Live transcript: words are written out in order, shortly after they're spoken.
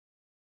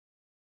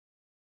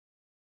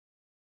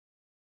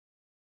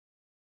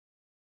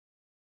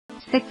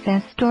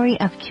Success story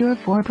of cure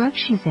for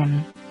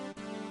Bruxism.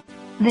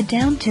 The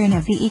downturn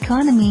of the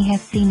economy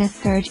has seen a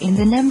surge in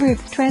the number of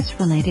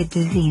stress-related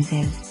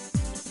diseases.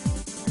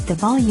 The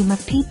volume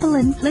of people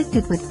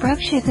inflicted with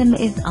Bruxism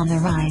is on the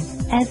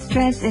rise, as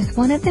stress is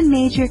one of the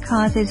major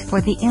causes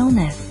for the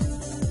illness.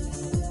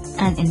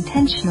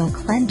 Unintentional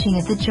clenching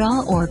of the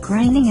jaw or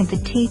grinding of the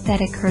teeth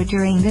that occur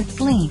during the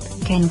sleep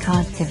can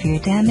cause severe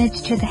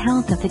damage to the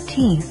health of the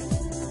teeth.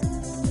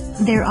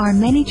 There are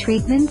many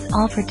treatments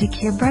offered to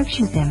cure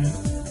Bruxism.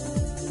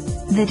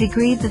 The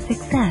degrees of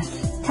success,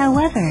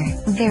 however,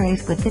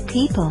 varies with the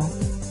people.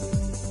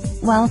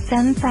 While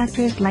some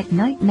factors like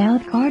night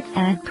mouth guards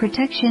add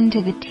protection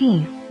to the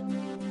teeth,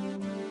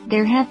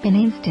 there have been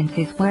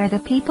instances where the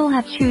people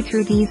have chewed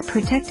through these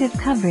protective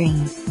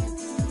coverings.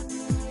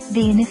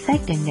 The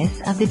ineffectiveness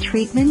of the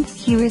treatments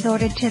he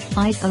resorted to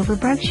fight over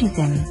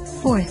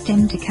Bruxism forced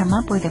him to come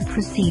up with a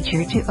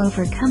procedure to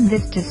overcome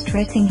this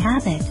distressing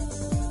habit.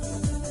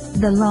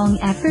 The long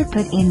effort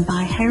put in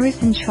by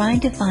Harrison trying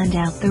to find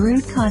out the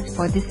root cause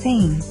for the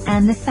same,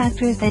 and the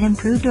factors that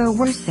improved or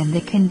worsened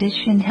the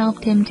condition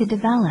helped him to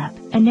develop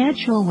a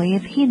natural way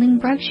of healing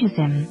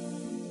Bruxism.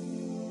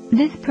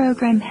 This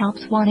program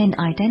helps one in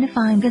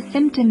identifying the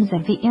symptoms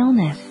of the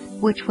illness,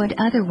 which would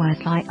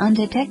otherwise lie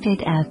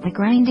undetected, as the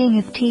grinding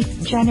of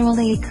teeth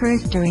generally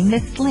occurs during the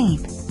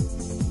sleep.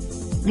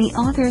 The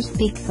author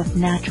speaks of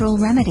natural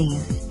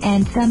remedies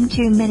and some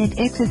 2-minute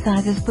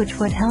exercises which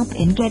would help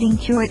in getting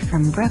cured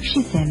from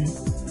Bruxism.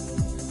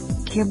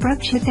 Cure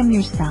Bruxism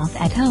yourself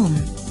at home,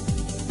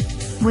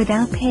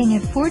 without paying a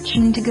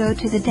fortune to go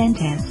to the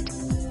dentist.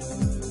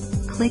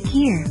 Click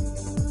here.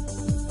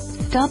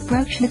 Stop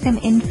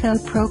Bruxism Info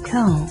Pro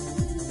Co.